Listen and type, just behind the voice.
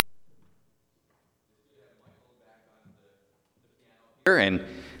And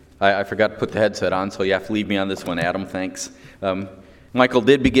I forgot to put the headset on, so you have to leave me on this one, Adam. Thanks. Michael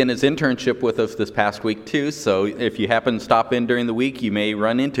did begin his internship with us this past week, too, so if you happen to stop in during the week, you may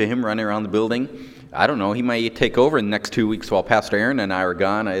run into him running around the building. I don't know, he might take over in the next 2 weeks while Pastor Aaron and I are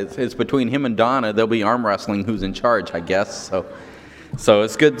gone. It's between him and Donna. They'll be arm wrestling who's in charge, I guess. So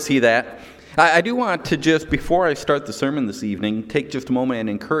it's good to see that. I do want to just, before I start the sermon this evening, take just a moment and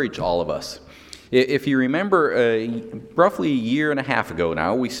encourage all of us. If you remember, roughly a year and a half ago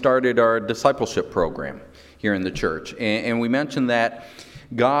now, we started our discipleship program here in the church. And we mentioned that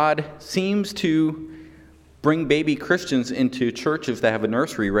God seems to bring baby Christians into churches that have a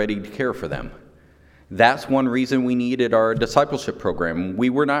nursery ready to care for them. That's one reason we needed our discipleship program. We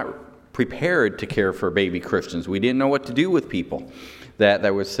were not prepared to care for baby Christians. We didn't know what to do with people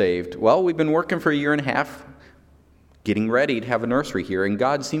that were saved. Well, we've been working for a year and a half, getting ready to have a nursery here, and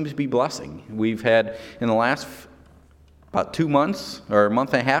God seems to be blessing. We've had, in the last about 2 months, or a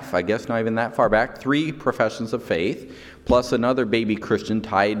month and a half, I guess, not even that far back, 3 professions of faith, plus another baby Christian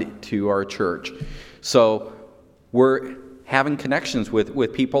tied to our church. So we're having connections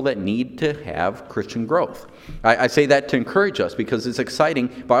with people that need to have Christian growth. I say that to encourage us because it's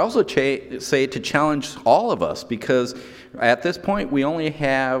exciting, but I also say it to challenge all of us because at this point we only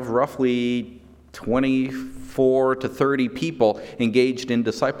have roughly 24 to 30 people engaged in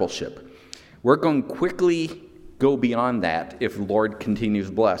discipleship. We're going to quickly go beyond that if the Lord continues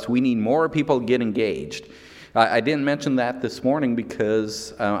to bless. We need more people to get engaged. I didn't mention that this morning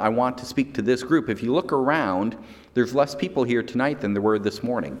because I want to speak to this group. If you look around, there's less people here tonight than there were this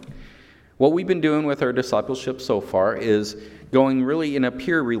morning. What we've been doing with our discipleship so far is going really in a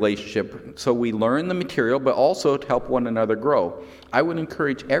peer relationship so we learn the material but also to help one another grow. I would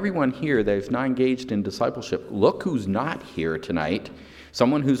encourage everyone here that is not engaged in discipleship, look who's not here tonight,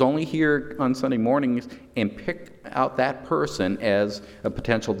 someone who's only here on Sunday mornings, and pick out that person as a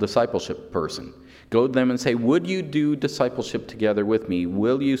potential discipleship person. Go to them and say, would you do discipleship together with me?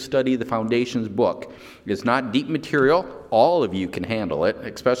 Will you study the Foundations book? It's not deep material. All of you can handle it,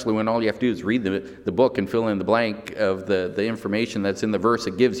 especially when all you have to do is read the book and fill in the blank of the information that's in the verse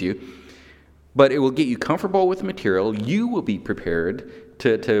it gives you. But it will get you comfortable with the material. You will be prepared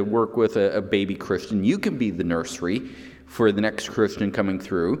to work with a baby Christian. You can be the nursery for the next Christian coming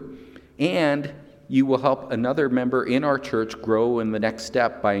through. And you will help another member in our church grow in the next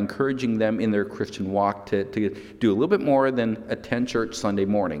step by encouraging them in their Christian walk to do a little bit more than attend church Sunday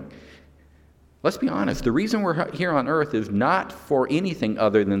morning. Let's be honest, the reason we're here on earth is not for anything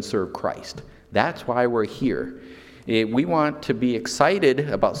other than serve Christ. That's why we're here. We want to be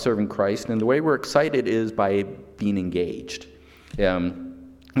excited about serving Christ, and the way we're excited is by being engaged.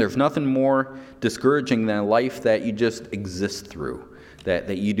 There's nothing more discouraging than a life that you just exist through.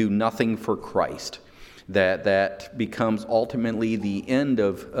 That you do nothing for Christ, that becomes ultimately the end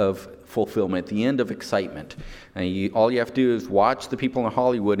of fulfillment, the end of excitement. And all you have to do is watch the people in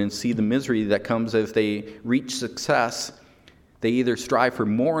Hollywood and see the misery that comes as they reach success. They either strive for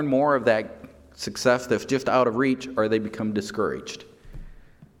more and more of that success that's just out of reach, or they become discouraged.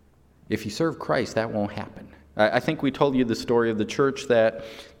 If you serve Christ, that won't happen. I think we told you the story of the church that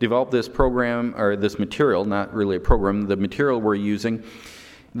developed this program, or this material, not really a program, the material we're using.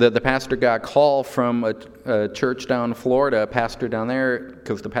 The pastor got a call from a church down in Florida, a pastor down there,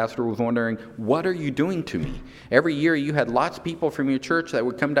 because the pastor was wondering, what are you doing to me? Every year you had lots of people from your church that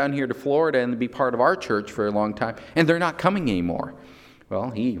would come down here to Florida and be part of our church for a long time, and they're not coming anymore. Well,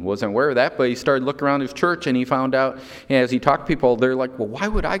 he wasn't aware of that, but he started looking around his church, and he found out, as he talked to people, they're like, well, why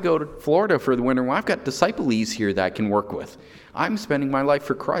would I go to Florida for the winter when I've got disciplees here that I can work with? I'm spending my life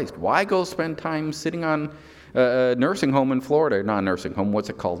for Christ. Why go spend time sitting on a nursing home in Florida? Not a nursing home, what's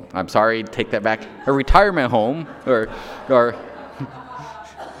it called? I'm sorry, take that back. A retirement home, or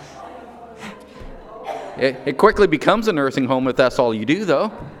it quickly becomes a nursing home if that's all you do,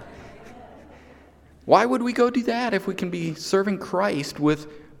 though. Why would we go do that if we can be serving Christ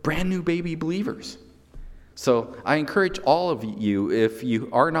with brand new baby believers? So I encourage all of you, if you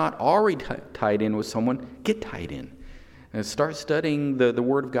are not already tied in with someone, get tied in. And start studying the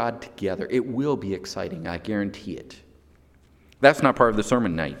Word of God together. It will be exciting, I guarantee it. That's not part of the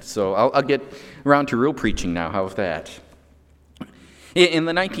sermon night, so I'll get around to real preaching now. How's that? In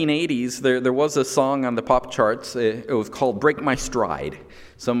the 1980s, there was a song on the pop charts. It was called Break My Stride.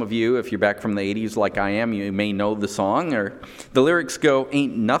 Some of you, if you're back from the 80s like I am, you may know the song. Or the lyrics go,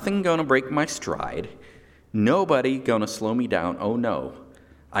 ain't nothing gonna break my stride. Nobody gonna slow me down, oh no.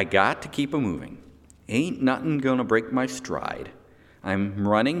 I got to keep a-moving. Ain't nothing gonna break my stride. I'm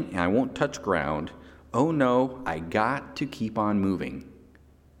running and I won't touch ground. Oh no, I got to keep on moving.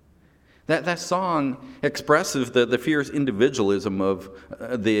 That song expresses the fierce individualism of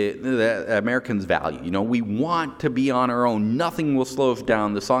the Americans' value. We want to be on our own. Nothing will slow us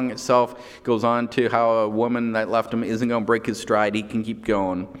down. The song itself goes on to how a woman that left him isn't going to break his stride. He can keep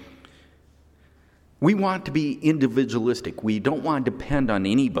going. We want to be individualistic. We don't want to depend on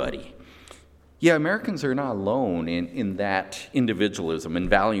anybody. Yeah, Americans are not alone in that individualism and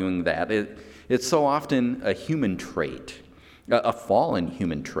valuing that. It's so often a human trait, a fallen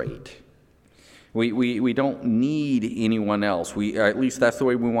human trait. We don't need anyone else. At least that's the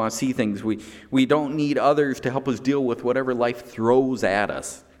way we want to see things. We don't need others to help us deal with whatever life throws at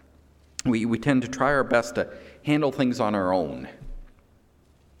us. We tend to try our best to handle things on our own.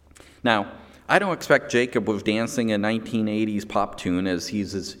 Now, I don't expect Jacob was dancing a 1980s pop tune as he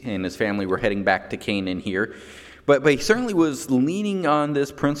and his family were heading back to Canaan here. But he certainly was leaning on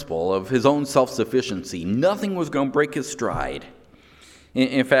this principle of his own self-sufficiency. Nothing was going to break his stride.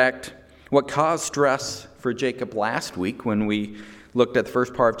 In fact, what caused stress for Jacob last week when we looked at the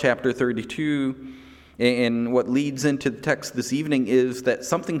first part of chapter 32 and what leads into the text this evening is that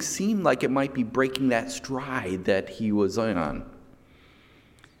something seemed like it might be breaking that stride that he was on.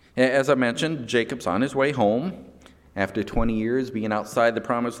 As I mentioned, Jacob's on his way home after 20 years being outside the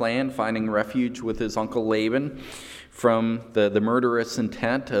promised land, finding refuge with his uncle Laban from the murderous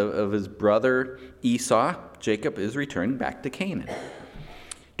intent of his brother Esau. Jacob is returning back to Canaan.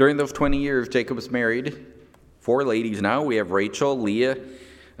 During those 20 years, Jacob was married 4 ladies now. We have Rachel, Leah,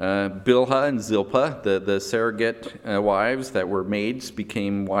 Bilhah, and Zilpah. The surrogate wives that were maids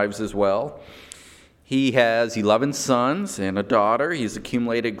became wives as well. He has 11 sons and a daughter. He's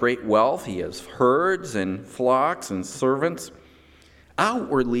accumulated great wealth. He has herds and flocks and servants.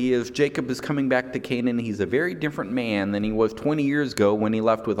 Outwardly, as Jacob is coming back to Canaan, he's a very different man than he was 20 years ago when he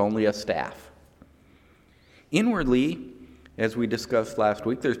left with only a staff. Inwardly, as we discussed last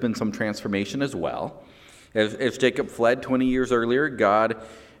week, there's been some transformation as well. As Jacob fled 20 years earlier, God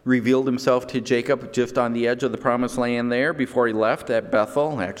revealed himself to Jacob just on the edge of the promised land there before he left at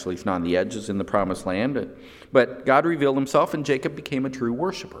Bethel. Actually, it's not on the edge, it's in the promised land. But God revealed himself, and Jacob became a true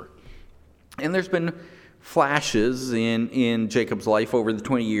worshiper. And there's been flashes in Jacob's life over the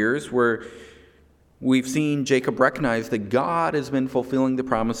 20 years where we've seen Jacob recognize that God has been fulfilling the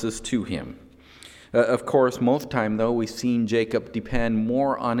promises to him. Of course, most time, though, we've seen Jacob depend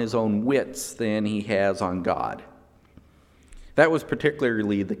more on his own wits than he has on God. That was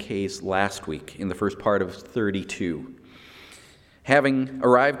particularly the case last week in the first part of 32. Having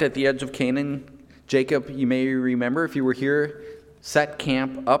arrived at the edge of Canaan, Jacob, you may remember if you were here, set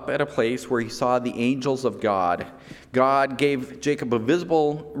camp up at a place where he saw the angels of God. God gave Jacob a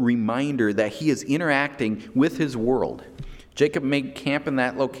visible reminder that he is interacting with his world. Jacob made camp in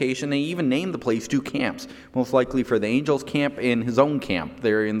that location. They even named the place 2 camps, most likely for the angels' camp and his own camp.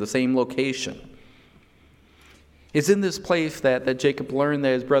 They're in the same location. It's in this place that Jacob learned that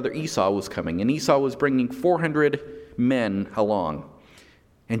his brother Esau was coming, and Esau was bringing 400 men along.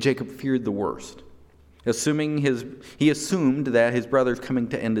 And Jacob feared the worst, he assumed that his brother's coming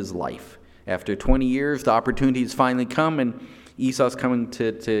to end his life. After 20 years, the opportunity's finally come, and Esau's coming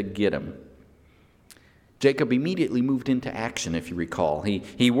to get him. Jacob immediately moved into action, if you recall.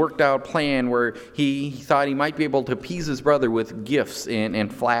 He worked out a plan where he thought he might be able to appease his brother with gifts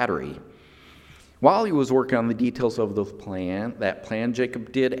and flattery. While he was working on the details of that plan,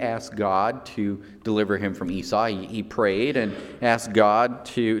 Jacob did ask God to deliver him from Esau. He prayed and asked God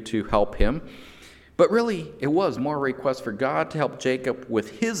to help him. But really, it was more a request for God to help Jacob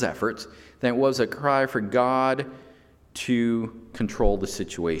with his efforts than it was a cry for God to control the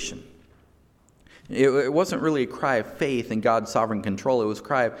situation. It wasn't really a cry of faith in God's sovereign control. It was a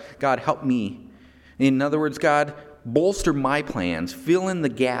cry of, God, help me. In other words, God, bolster my plans, fill in the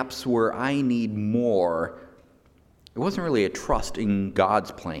gaps where I need more. It wasn't really a trust in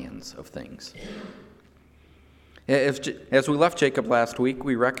God's plans of things. As we left Jacob last week,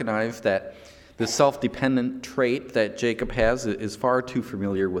 we recognized that the self-dependent trait that Jacob has is far too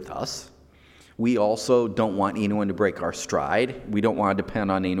familiar with us. We also don't want anyone to break our stride. We don't want to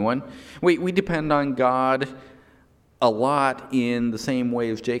depend on anyone. We depend on God a lot in the same way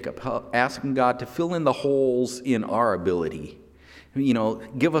as Jacob, asking God to fill in the holes in our ability.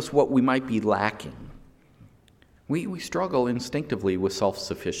 Give us what we might be lacking. We struggle instinctively with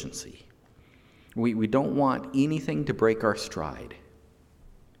self-sufficiency. We don't want anything to break our stride.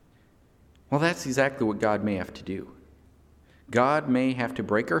 Well, that's exactly what God may have to do. God may have to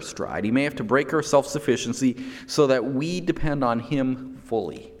break our stride. He may have to break our self-sufficiency so that we depend on Him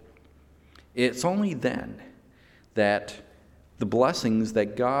fully. It's only then that the blessings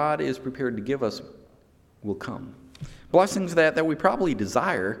that God is prepared to give us will come. Blessings that we probably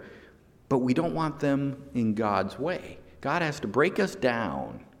desire, but we don't want them in God's way. God has to break us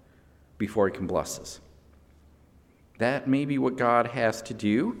down before he can bless us. That may be what God has to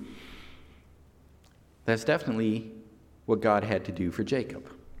do. That's definitely what God had to do for Jacob.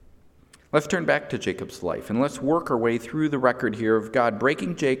 Let's turn back to Jacob's life, and let's work our way through the record here of God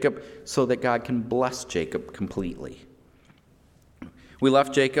breaking Jacob so that God can bless Jacob completely. We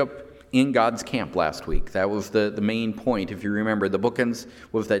left Jacob in God's camp last week. That was the main point. If you remember, the bookends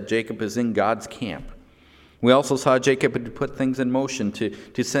was that Jacob is in God's camp. We also saw Jacob had put things in motion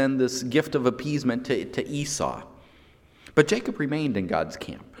to send this gift of appeasement to Esau. But Jacob remained in God's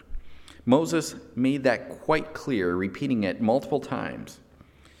camp. Moses made that quite clear, repeating it multiple times.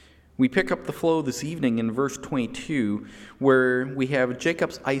 We pick up the flow this evening in verse 22, where we have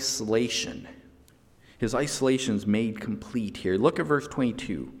Jacob's isolation. His isolation is made complete here. Look at verse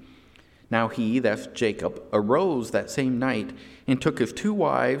 22. Now he, that's Jacob, arose that same night and took his 2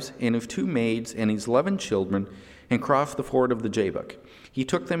 wives and his 2 maids and his 11 children and crossed the ford of the Jabbok. He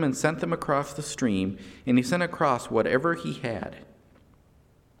took them and sent them across the stream, and he sent across whatever he had.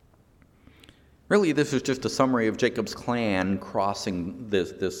 Really, this is just a summary of Jacob's clan crossing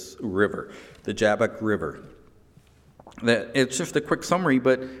this river, the Jabbok River. It's just a quick summary,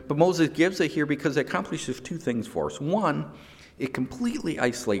 but Moses gives it here because it accomplishes 2 things for us. One, it completely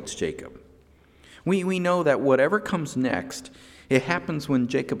isolates Jacob. We know that whatever comes next, it happens when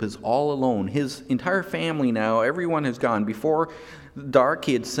Jacob is all alone. His entire family now, everyone has gone. Before dark,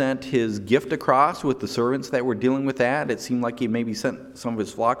 he had sent his gift across with the servants that were dealing with that. It seemed like he maybe sent some of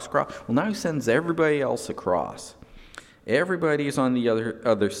his flocks across. Well, now he sends everybody else across. Everybody is on the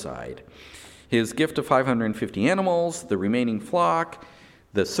other side. His gift of 550 animals, the remaining flock,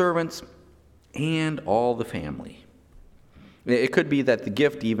 the servants, and all the family. It could be that the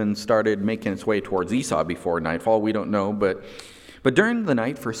gift even started making its way towards Esau before nightfall. We don't know, but during the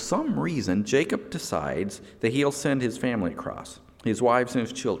night, for some reason, Jacob decides that he'll send his family across, his wives and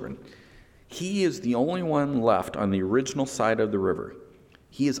his children. He is the only one left on the original side of the river.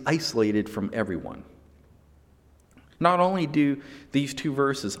 He is isolated from everyone. Not only do these 2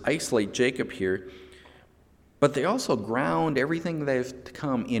 verses isolate Jacob here, but they also ground everything that is to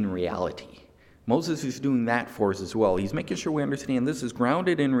come in reality. Moses is doing that for us as well. He's making sure we understand this is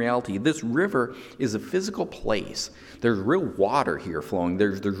grounded in reality. This river is a physical place. There's real water here flowing.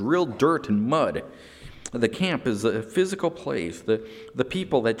 There's real dirt and mud. The camp is a physical place. The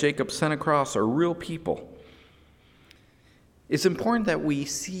people that Jacob sent across are real people. It's important that we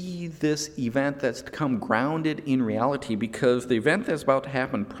see this event that's to come grounded in reality, because the event that's about to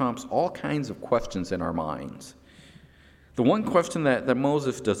happen prompts all kinds of questions in our minds. The one question that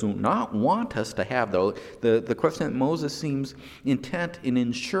Moses does not want us to have, though, the question that Moses seems intent in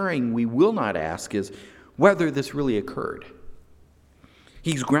ensuring we will not ask, is whether this really occurred.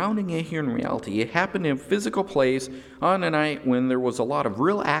 He's grounding it here in reality. It happened in a physical place on a night when there was a lot of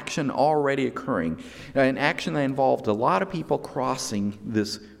real action already occurring, an action that involved a lot of people crossing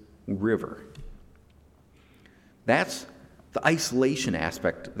this river. That's the isolation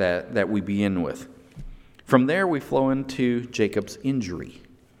aspect that we begin with. From there, we flow into Jacob's injury.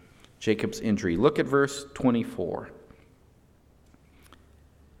 Jacob's injury. Look at verse 24.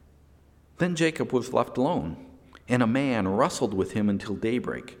 Then Jacob was left alone, and a man wrestled with him until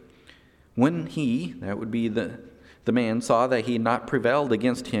daybreak. When he, that would be the man, saw that he had not prevailed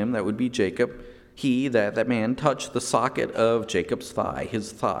against him, that would be Jacob, that man touched the socket of Jacob's thigh,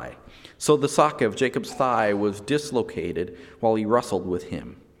 his thigh. So the socket of Jacob's thigh was dislocated while he wrestled with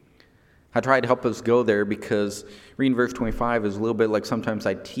him. I tried to help us go there because reading verse 25 is a little bit like sometimes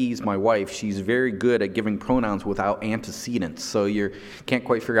I tease my wife. She's very good at giving pronouns without antecedents, so you can't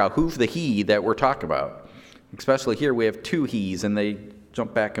quite figure out who's the he that we're talking about. Especially here we have 2 he's and they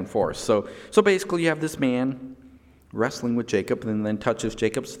jump back and forth. So basically you have this man wrestling with Jacob and then touches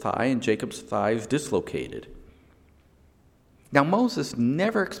Jacob's thigh, and Jacob's thigh is dislocated. Now Moses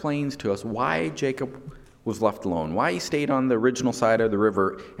never explains to us why Jacob was left alone, why he stayed on the original side of the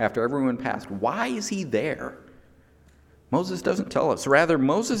river after everyone passed. Why is he there? Moses doesn't tell us. Rather,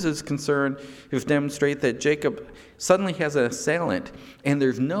 Moses' concern is to demonstrate that Jacob suddenly has an assailant, and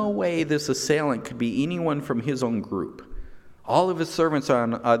there's no way this assailant could be anyone from his own group. All of his servants are on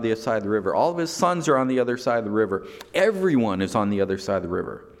the other side of the river. All of his sons are on the other side of the river. Everyone is on the other side of the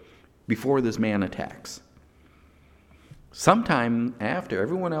river before this man attacks. Sometime after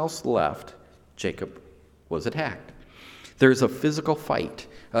everyone else left, Jacob was attacked. There's a physical fight,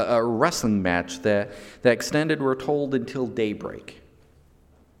 a wrestling match that extended, we're told, until daybreak.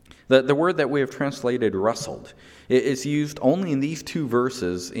 The word that we have translated wrestled is used only in these 2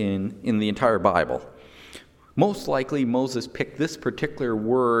 verses in the entire Bible. Most likely Moses picked this particular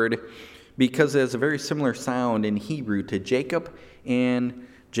word because it has a very similar sound in Hebrew to Jacob and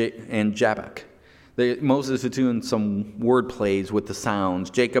Jabbok. Moses is doing some word plays with the sounds.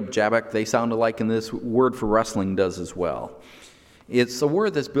 Jacob, Jabbok, they sound alike, and this word for wrestling does as well. It's a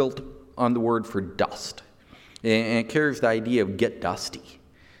word that's built on the word for dust, and it carries the idea of get dusty.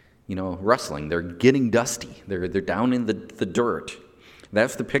 Wrestling, they're getting dusty. They're down in the dirt.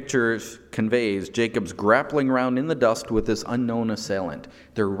 That's the picture it conveys. Jacob's grappling around in the dust with this unknown assailant.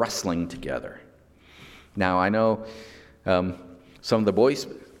 They're wrestling together. Now, I know some of the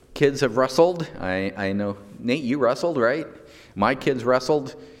kids have wrestled. I know, Nate, you wrestled, right? My kids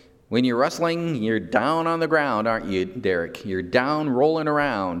wrestled. When you're wrestling, you're down on the ground, aren't you, Derek? You're down rolling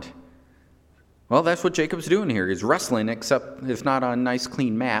around. Well, that's what Jacob's doing here. He's wrestling, except it's not on nice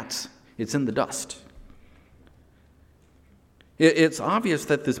clean mats. It's in the dust. It's obvious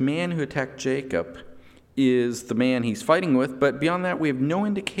that this man who attacked Jacob is the man he's fighting with, but beyond that, we have no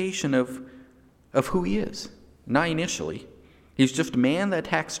indication of who he is. Not initially. He's just a man that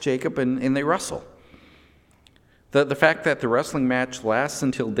attacks Jacob, and they wrestle. The fact that the wrestling match lasts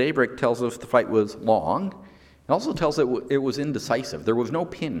until daybreak tells us the fight was long. It also tells us it was indecisive. There was no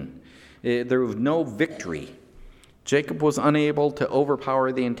pin. There was no victory. Jacob was unable to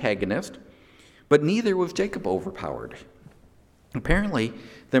overpower the antagonist, but neither was Jacob overpowered. Apparently,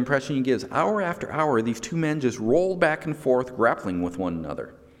 the impression you get is hour after hour, these two men just roll back and forth, grappling with one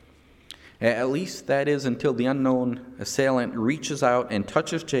another. At least that is until the unknown assailant reaches out and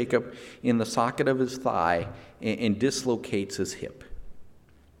touches Jacob in the socket of his thigh and dislocates his hip.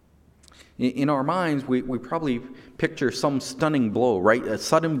 In our minds, we probably picture some stunning blow, right? A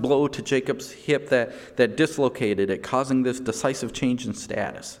sudden blow to Jacob's hip that dislocated it, causing this decisive change in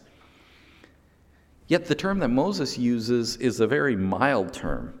status. Yet the term that Moses uses is a very mild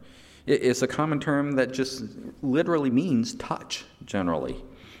term. It's a common term that just literally means touch, generally.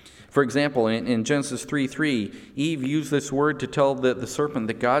 For example, in Genesis 3:3, Eve used this word to tell the serpent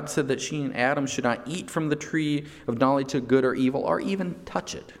that God said that she and Adam should not eat from the tree of knowledge of good or evil, or even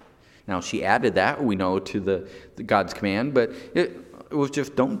touch it. Now, she added that, we know, to the God's command, but it was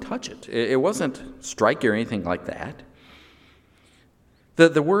just don't touch it. It wasn't strike or anything like that.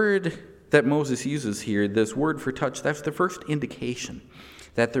 The word that Moses uses here, this word for touch, that's the first indication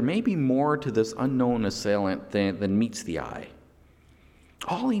that there may be more to this unknown assailant than meets the eye.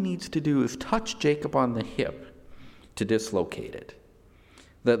 All he needs to do is touch Jacob on the hip to dislocate it.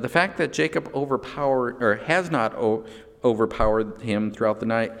 The fact that Jacob has not overpowered him throughout the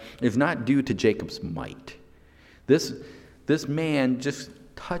night is not due to Jacob's might. This man just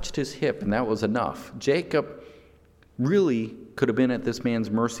touched his hip, and that was enough. Jacob really could have been at this man's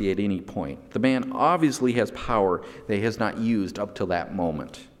mercy at any point. The man obviously has power that he has not used up till that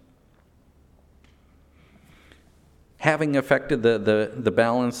moment. Having affected the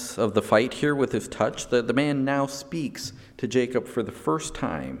balance of the fight here with his touch, the man now speaks to Jacob for the first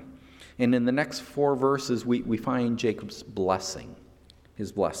time. And in the next 4 verses, we find Jacob's blessing,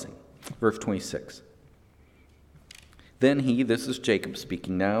 his blessing. Verse 26. Then he, this is Jacob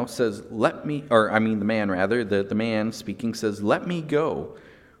speaking now, says, the man speaking says, let me go,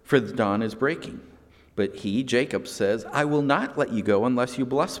 for the dawn is breaking. But he, Jacob, says, I will not let you go unless you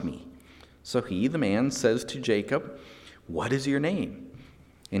bless me. So he, the man, says to Jacob, what is your name?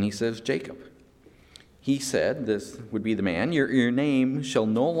 And he says, Jacob. He said, this would be the man, your name shall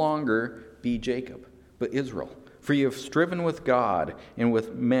no longer be Jacob, but Israel, for you have striven with God and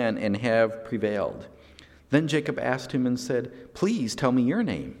with men and have prevailed. Then Jacob asked him and said, please tell me your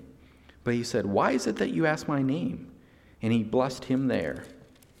name. But he said, why is it that you ask my name? And he blessed him there.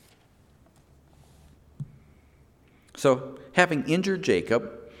 So, having injured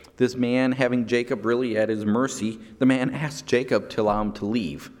Jacob, this man having Jacob really at his mercy, the man asked Jacob to allow him to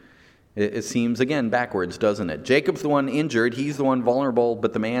leave. It seems, again, backwards, doesn't it? Jacob's the one injured, he's the one vulnerable,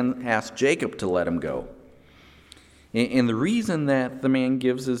 but the man asked Jacob to let him go. And the reason that the man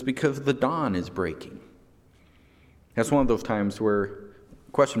gives is because the dawn is breaking. That's one of those times where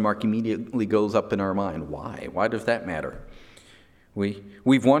question mark immediately goes up in our mind. Why? Why does that matter?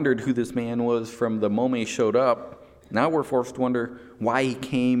 We've wondered who this man was from the moment he showed up. Now we're forced to wonder why he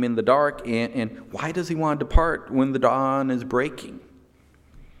came in the dark and why does he want to depart when the dawn is breaking?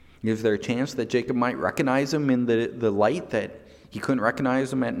 Is there a chance that Jacob might recognize him in the light that he couldn't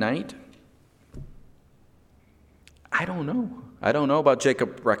recognize him at night? I don't know. I don't know about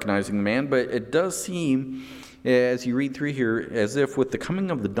Jacob recognizing the man, but it does seem, as you read through here, as if with the coming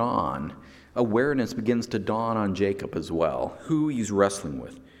of the dawn, awareness begins to dawn on Jacob as well, who he's wrestling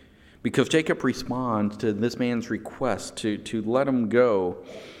with. Because Jacob responds to this man's request to let him go.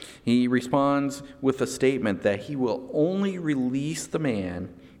 He responds with a statement that he will only release the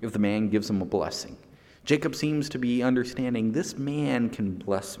man if the man gives him a blessing. Jacob seems to be understanding this man can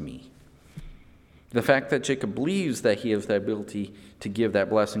bless me. The fact that Jacob believes that he has the ability to give that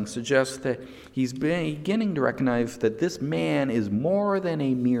blessing suggests that he's beginning to recognize that this man is more than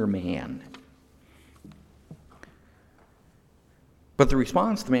a mere man. But the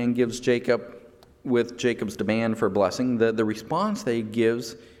response the man gives Jacob with Jacob's demand for a blessing, the response that he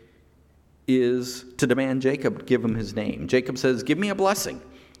gives is to demand Jacob give him his name. Jacob says, "Give me a blessing."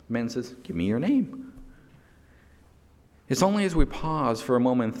 The man says, "Give me your name." It's only as we pause for a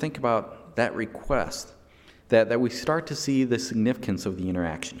moment and think about that request that we start to see the significance of the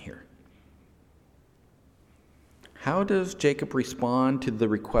interaction here. How does Jacob respond to the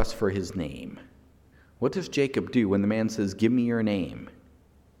request for his name? What does Jacob do when the man says, "Give me your name"?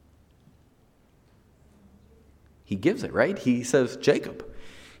 He gives it, right? He says, Jacob.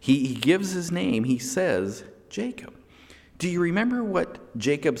 He gives his name. He says, Jacob. Do you remember what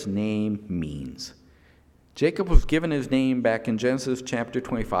Jacob's name means? Jacob was given his name back in Genesis chapter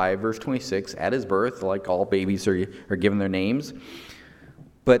 25, verse 26, at his birth, like all babies are given their names.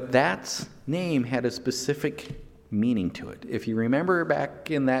 But that name had a specific meaning to it. If you remember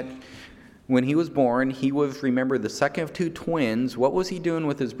back in that, when he was born, he was, remember, the second of two twins. What was he doing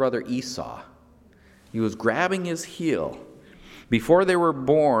with his brother Esau? He was grabbing his heel. Before they were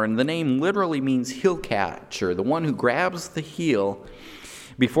born, the name literally means heel catcher, the one who grabs the heel.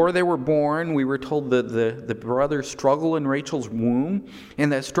 Before they were born, we were told that the brothers struggled in Rachel's womb,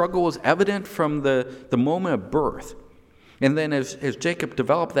 and that struggle was evident from the moment of birth. And then as Jacob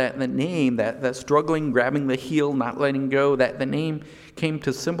developed that name, that struggling, grabbing the heel, not letting go, that the name came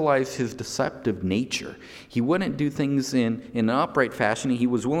to symbolize his deceptive nature. He wouldn't do things in an upright fashion. He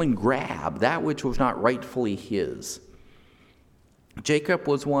was willing to grab that which was not rightfully his. Jacob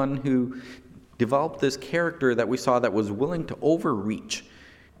was one who developed this character that we saw that was willing to overreach,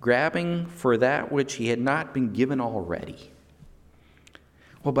 grabbing for that which he had not been given already.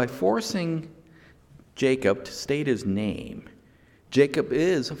 Well, by forcing Jacob to state his name, Jacob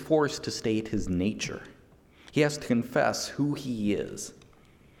is forced to state his nature. He has to confess who he is.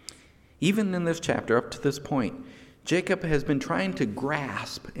 Even in this chapter, up to this point, Jacob has been trying to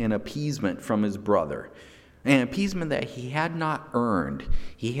grasp an appeasement from his brother, an appeasement that he had not earned.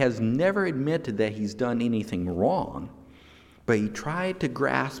 He has never admitted that he's done anything wrong, but he tried to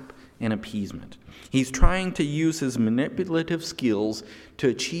grasp an appeasement. He's trying to use his manipulative skills to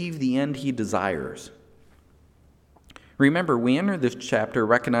achieve the end he desires. Remember, we enter this chapter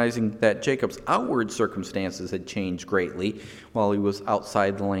recognizing that Jacob's outward circumstances had changed greatly while he was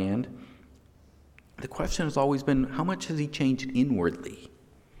outside the land. The question has always been, how much has he changed inwardly?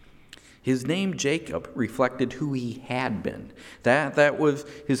 His name, Jacob, reflected who he had been. That was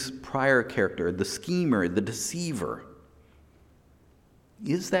his prior character, the schemer, the deceiver.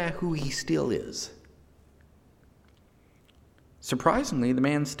 Is that who he still is? Surprisingly, the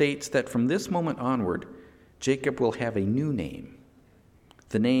man states that from this moment onward, Jacob will have a new name,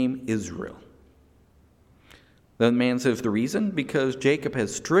 the name Israel. The man says the reason? Because Jacob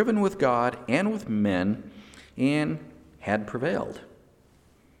has striven with God and with men and had prevailed.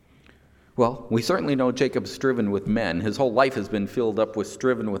 Well, we certainly know Jacob's striven with men. His whole life has been filled up with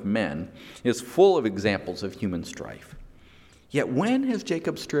striven with men. It's full of examples of human strife. Yet when has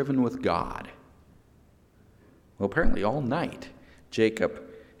Jacob striven with God? Well, apparently all night, Jacob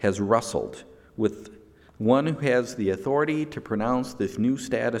has wrestled with one who has the authority to pronounce this new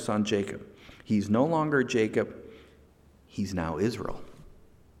status on Jacob. He's no longer Jacob, he's now Israel.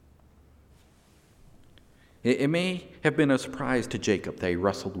 It may have been a surprise to Jacob that he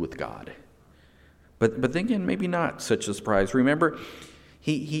wrestled with God. But then again, maybe not such a surprise. Remember,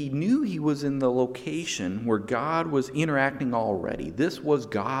 he knew he was in the location where God was interacting already. This was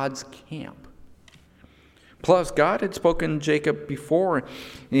God's camp. Plus, God had spoken to Jacob before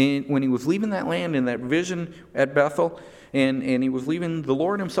when he was leaving that land in that vision at Bethel, and he was leaving. The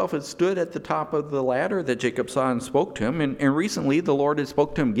Lord himself had stood at the top of the ladder that Jacob saw and spoke to him. And recently, the Lord had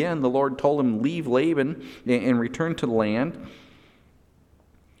spoke to him again. The Lord told him, leave Laban and return to the land.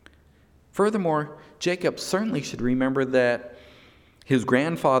 Furthermore, Jacob certainly should remember that his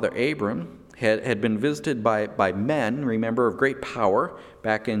grandfather Abram had been visited by men, remember, of great power.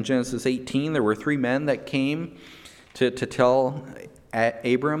 Back in Genesis 18, there were 3 men that came to tell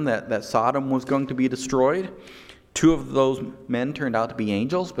Abram that Sodom was going to be destroyed. 2 of those men turned out to be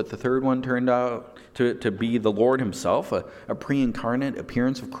angels, but the third one turned out to be the Lord himself, a pre-incarnate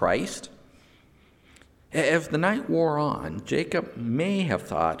appearance of Christ. As the night wore on, Jacob may have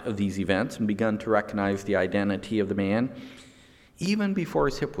thought of these events and begun to recognize the identity of the man, even before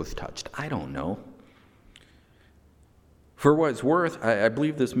his hip was touched. I don't know. For what it's worth, I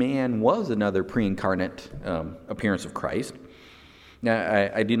believe this man was another pre-incarnate appearance of Christ.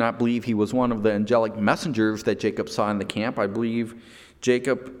 Now, I do not believe he was one of the angelic messengers that Jacob saw in the camp. I believe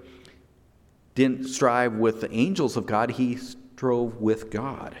Jacob didn't strive with the angels of God. He strove with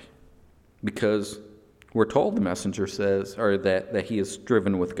God, because we're told the messenger says, or that he is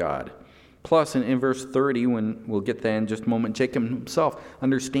striven with God. Plus, in verse 30, when we'll get there in just a moment, Jacob himself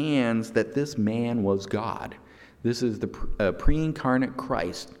understands that this man was God. This is the pre-incarnate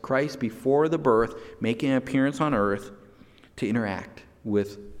Christ, Christ before the birth, making an appearance on earth to interact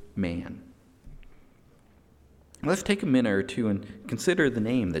with man. Let's take a minute or two and consider the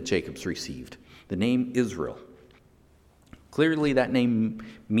name that Jacob's received, the name Israel. Clearly, that name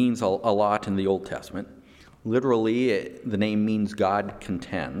means a lot in the Old Testament. Literally, the name means God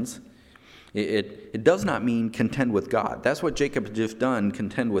contends. It does not mean contend with God. That's what Jacob had just done,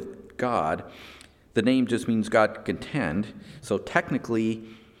 contend with God. The name just means God contend. So technically,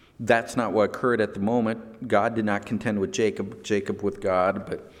 that's not what occurred at the moment. God did not contend with Jacob, Jacob with God.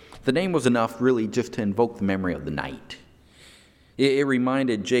 But the name was enough really just to invoke the memory of the night. It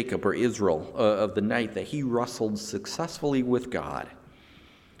reminded Jacob, or Israel, of the night that he wrestled successfully with God.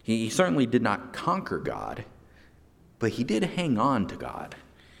 He certainly did not conquer God, but he did hang on to God.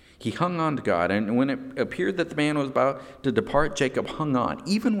 He hung on to God, and when it appeared that the man was about to depart, Jacob hung on,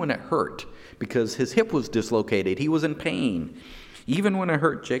 even when it hurt, because his hip was dislocated. He was in pain. Even when it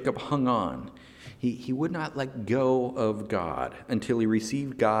hurt, Jacob hung on. He would not let go of God until he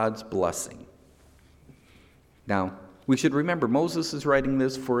received God's blessing. Now, we should remember, Moses is writing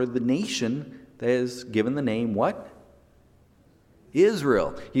this for the nation that is given the name what?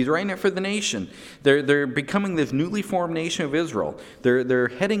 Israel. He's writing it for the nation. They're becoming this newly formed nation of Israel. They're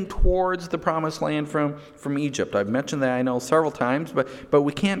heading towards the promised land from Egypt. I've mentioned that, I know, several times, but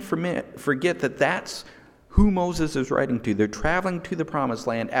we can't forget that that's who Moses is writing to. They're traveling to the promised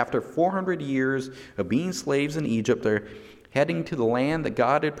land after 400 years of being slaves in Egypt. They're heading to the land that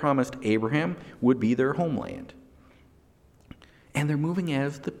God had promised Abraham would be their homeland. And they're moving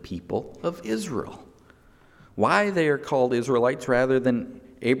as the people of Israel. Why they are called Israelites rather than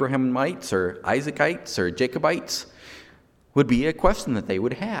Abrahamites or Isaacites or Jacobites would be a question that they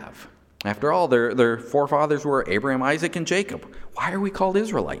would have. After all, their forefathers were Abraham, Isaac, and Jacob. Why are we called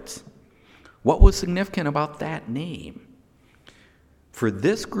Israelites? What was significant about that name? For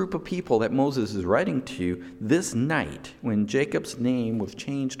this group of people that Moses is writing to, this night when Jacob's name was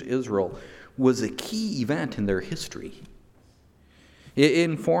changed to Israel was a key event in their history. It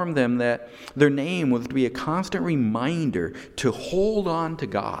informed them that their name was to be a constant reminder to hold on to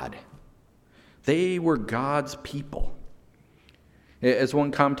God. They were God's people. As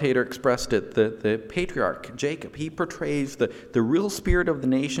one commentator expressed it, the patriarch Jacob, he portrays the real spirit of the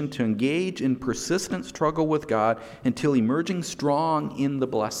nation to engage in persistent struggle with God until emerging strong in the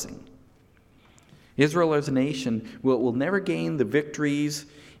blessing. Israel as a nation will never gain the victories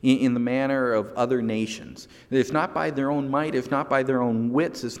in the manner of other nations. It's not by their own might, it's not by their own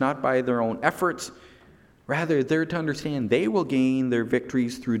wits, it's not by their own efforts. Rather, they're to understand they will gain their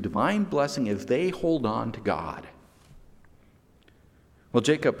victories through divine blessing as they hold on to God. Well,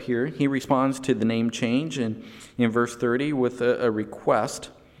 Jacob here, he responds to the name change in verse 30 with a request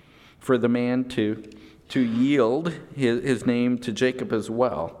for the man to yield his name to Jacob as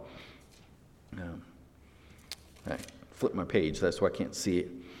well. I flipped my page, that's why I can't see it.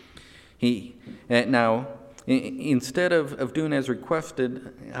 Now, instead of doing as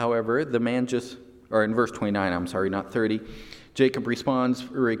requested, however, the man or in verse 29, I'm sorry, not 30, Jacob responds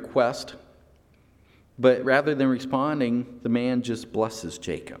a request, but rather than responding, the man just blesses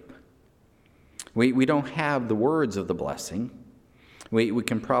Jacob. We don't have the words of the blessing. We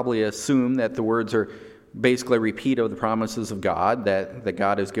can probably assume that the words are basically a repeat of the promises of God that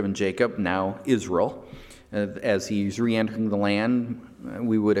God has given Jacob, now Israel. As he's re-entering the land,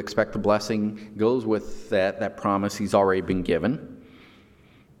 we would expect the blessing goes with that promise he's already been given.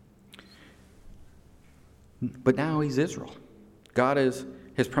 But now he's Israel. God has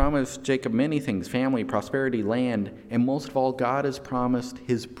promised Jacob many things: family, prosperity, land, and most of all, God has promised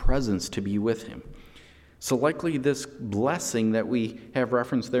his presence to be with him. So likely this blessing that we have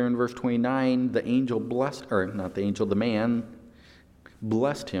referenced there in verse 29, the man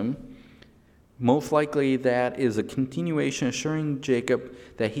blessed him. Most likely that is a continuation assuring Jacob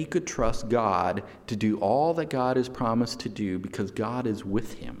that he could trust God to do all that God has promised to do because God is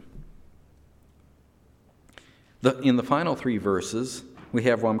with him. In the final 3 verses, we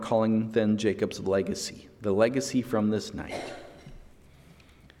have what I'm calling then Jacob's legacy, the legacy from this night.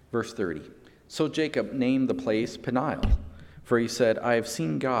 Verse 30, so Jacob named the place Peniel, for he said, I have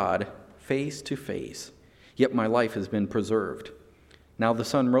seen God face to face. yet my life has been preserved. Now the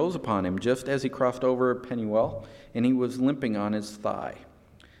sun rose upon him just as he crossed over Penuel, and he was limping on his thigh.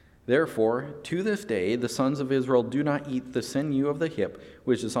 Therefore, to this day, the sons of Israel do not eat the sinew of the hip,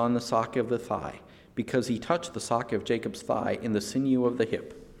 which is on the sock of the thigh, because he touched the sock of Jacob's thigh in the sinew of the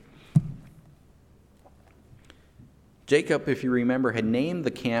hip. Jacob, if you remember, had named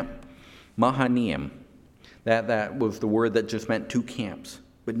the camp Mahanaim. That was the word that just meant two camps.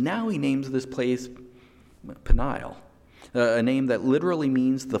 But now he names this place Peniel, a name that literally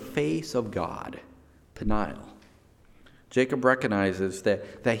means the face of God, Peniel. Jacob recognizes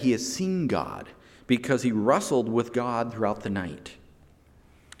that he has seen God because he wrestled with God throughout the night.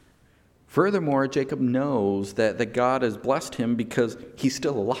 Furthermore, Jacob knows that God has blessed him because he's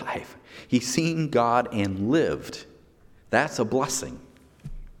still alive. He's seen God and lived. That's a blessing.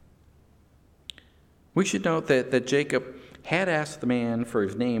 We should note that Jacob had asked the man for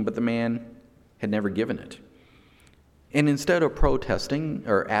his name, but the man had never given it. And instead of protesting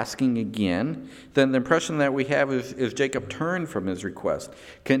or asking again, then the impression that we have is Jacob turned from his request,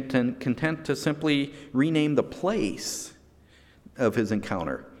 content to simply rename the place of his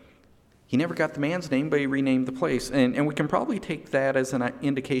encounter. He never got the man's name, but he renamed the place. And we can probably take that as an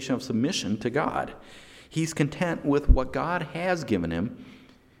indication of submission to God. He's content with what God has given him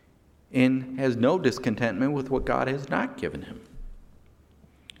and has no discontentment with what God has not given him.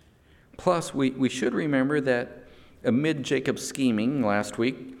 Plus, we should remember that amid Jacob's scheming last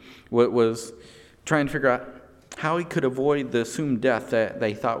week, what was trying to figure out how he could avoid the assumed death that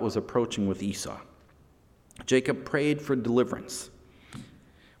they thought was approaching with Esau. Jacob prayed for deliverance.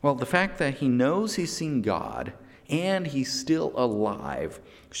 Well, the fact that he knows he's seen God and he's still alive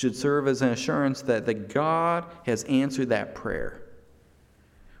should serve as an assurance that God has answered that prayer.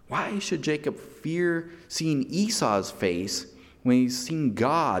 Why should Jacob fear seeing Esau's face when he's seen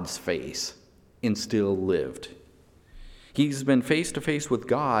God's face and still lived? He's been face to face with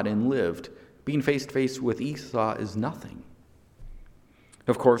God and lived. Being face to face with Esau is nothing.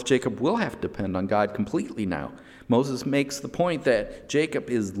 Of course, Jacob will have to depend on God completely now. Moses makes the point that Jacob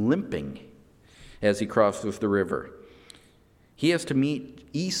is limping as he crosses the river. He has to meet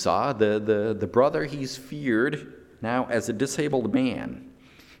Esau, the brother he's feared, now as a disabled man.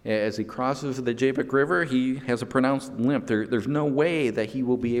 As he crosses the Jabbok River, he has a pronounced limp. There's no way that he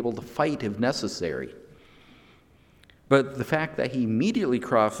will be able to fight if necessary. But the fact that he immediately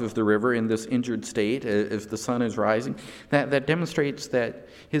crosses the river in this injured state as the sun is rising, that demonstrates that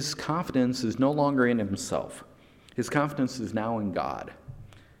his confidence is no longer in himself. His confidence is now in God.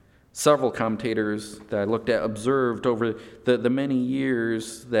 Several commentators that I looked at observed over the many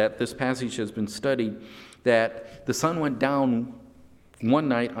years that this passage has been studied that the sun went down one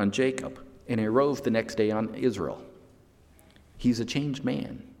night on Jacob and it rose the next day on Israel. He's a changed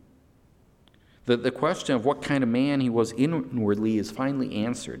man. The question of what kind of man he was inwardly is finally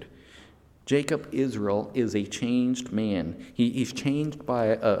answered. Jacob Israel is a changed man. He's changed by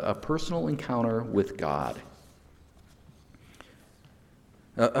a personal encounter with God.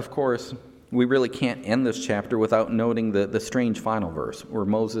 Of course, we really can't end this chapter without noting the strange final verse where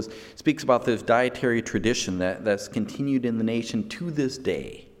Moses speaks about this dietary tradition that's continued in the nation to this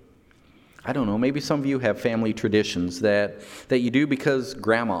day. I don't know, maybe some of you have family traditions that you do because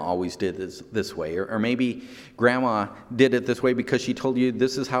grandma always did this way, or maybe grandma did it this way because she told you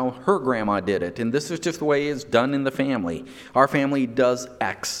this is how her grandma did it, and this is just the way it's done in the family. Our family does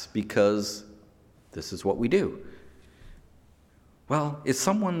X because this is what we do. Well, is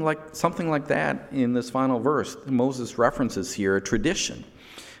something like that in this final verse Moses references here, a tradition?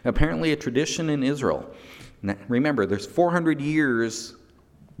 Apparently a tradition in Israel. Now, remember, there's 400 years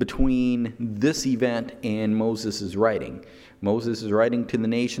between this event and Moses' writing. Moses is writing to the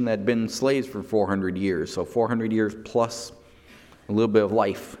nation that had been slaves for 400 years, so 400 years plus a little bit of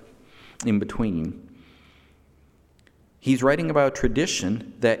life in between. He's writing about a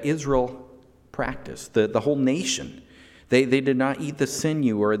tradition that Israel practiced, the whole nation. They did not eat the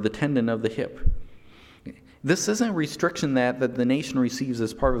sinew or the tendon of the hip. This isn't a restriction that the nation receives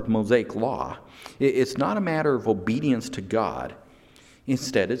as part of the Mosaic law. It's not a matter of obedience to God.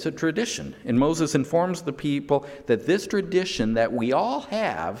 Instead, it's a tradition. And Moses informs the people that this tradition that we all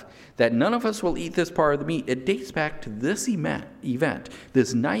have, that none of us will eat this part of the meat, it dates back to this event,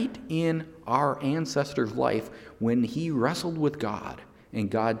 this night in our ancestor's life when he wrestled with God and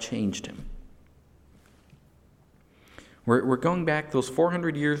God changed him. We're going back those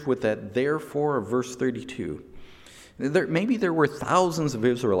 400 years with that therefore of verse 32. Maybe there were thousands of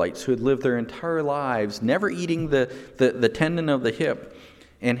Israelites who had lived their entire lives never eating the tendon of the hip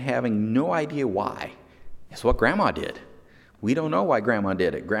and having no idea why. It's what grandma did. We don't know why Grandma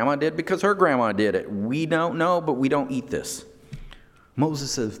did it. Grandma did because her grandma did it. We don't know, but we don't eat this.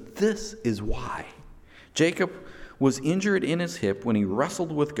 Moses says, this is why. Jacob was injured in his hip when he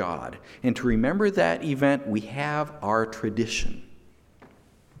wrestled with God. And to remember that event, we have our tradition.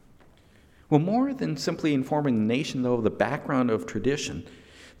 Well, more than simply informing the nation, though, of the background of tradition,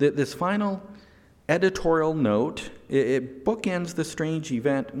 this final editorial note, it bookends the strange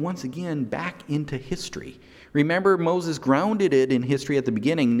event once again back into history. Remember, Moses grounded it in history at the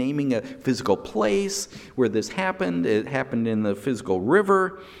beginning, naming a physical place where this happened. It happened in the physical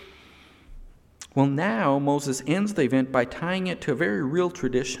river. Well, now Moses ends the event by tying it to a very real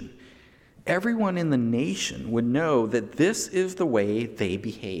tradition. Everyone in the nation would know that this is the way they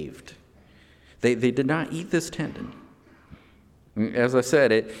behaved. They did not eat this tendon. As I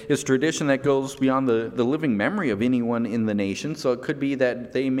said, it's tradition that goes beyond the living memory of anyone in the nation, so it could be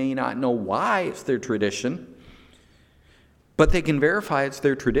that they may not know why it's their tradition, but they can verify it's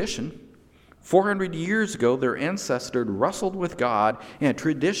their tradition. 400 years ago, their ancestors wrestled with God, and a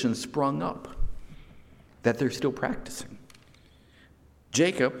tradition sprung up that they're still practicing.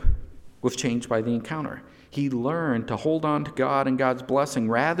 Jacob was changed by the encounter. He learned to hold on to God and God's blessing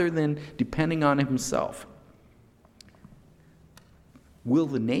rather than depending on himself. Will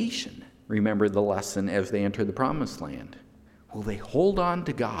the nation remember the lesson as they enter the promised land? Will they hold on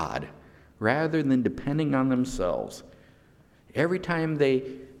to God rather than depending on themselves? Every time they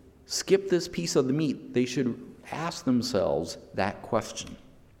skip this piece of the meat, they should ask themselves that question.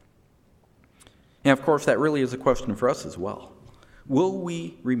 And of course, that really is a question for us as well. Will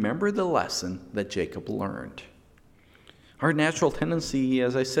we remember the lesson that Jacob learned? Our natural tendency,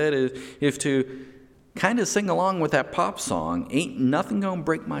 as I said, is to kind of sing along with that pop song, ain't nothing gonna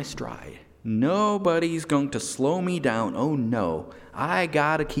break my stride. Nobody's going to slow me down. Oh no, I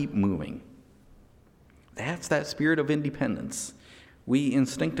gotta keep moving. That's that spirit of independence. We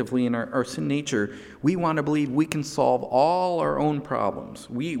instinctively, in our sin nature, we want to believe we can solve all our own problems.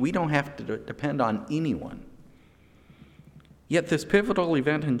 We don't have to depend on anyone. Yet this pivotal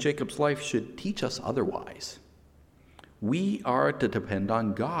event in Jacob's life should teach us otherwise. We are to depend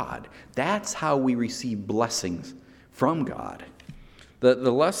on God. That's how we receive blessings from God. The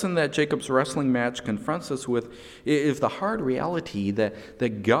lesson that Jacob's wrestling match confronts us with is the hard reality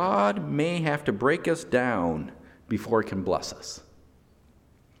that God may have to break us down before he can bless us.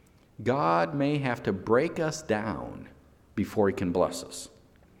 God may have to break us down before he can bless us.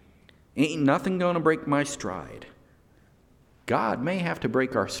 Ain't nothing going to break my stride. God may have to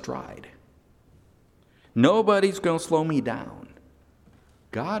break our stride. Nobody's going to slow me down.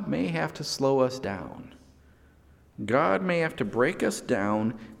 God may have to slow us down. God may have to break us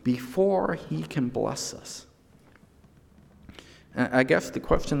down before he can bless us. I guess the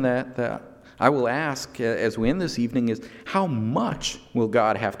question that I will ask as we end this evening is, how much will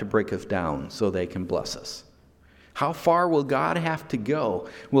God have to break us down so they can bless us? How far will God have to go?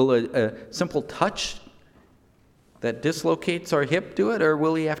 Will a simple touch that dislocates our hip do it, or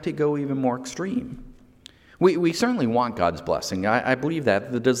will he have to go even more extreme? We certainly want God's blessing. I believe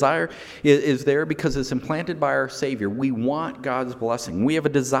that. The desire is there because it's implanted by our Savior. We want God's blessing. We have a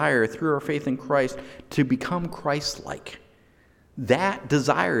desire through our faith in Christ to become Christ-like. That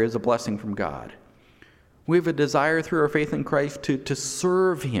desire is a blessing from God. We have a desire through our faith in Christ to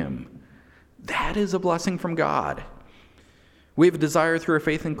serve him. That is a blessing from God. We have a desire through our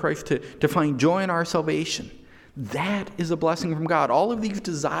faith in Christ to find joy in our salvation. That is a blessing from God. All of these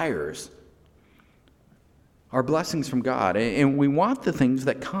desires are blessings from God, and we want the things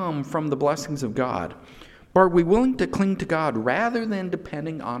that come from the blessings of God. But are we willing to cling to God rather than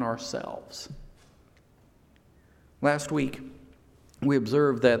depending on ourselves? Last week, we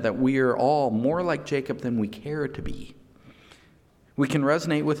observed that we are all more like Jacob than we care to be. We can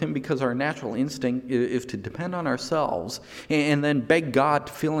resonate with him because our natural instinct is to depend on ourselves and then beg God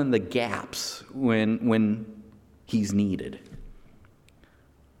to fill in the gaps when he's needed.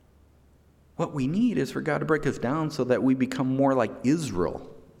 What we need is for God to break us down so that we become more like Israel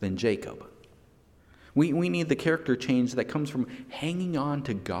than Jacob. We need the character change that comes from hanging on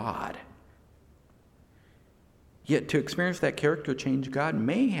to God. Yet to experience that character change, God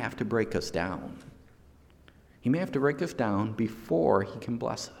may have to break us down. He may have to break us down before he can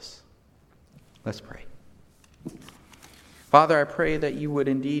bless us. Let's pray. Father, I pray that you would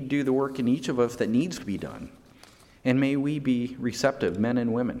indeed do the work in each of us that needs to be done. And may we be receptive, men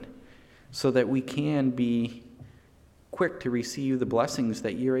and women, so that we can be quick to receive the blessings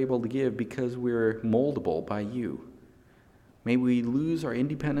that you're able to give because we're moldable by you. May we lose our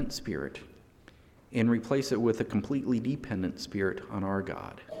independent spirit and replace it with a completely dependent spirit on our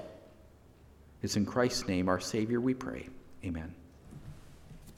God. It's in Christ's name, our Savior, we pray. Amen.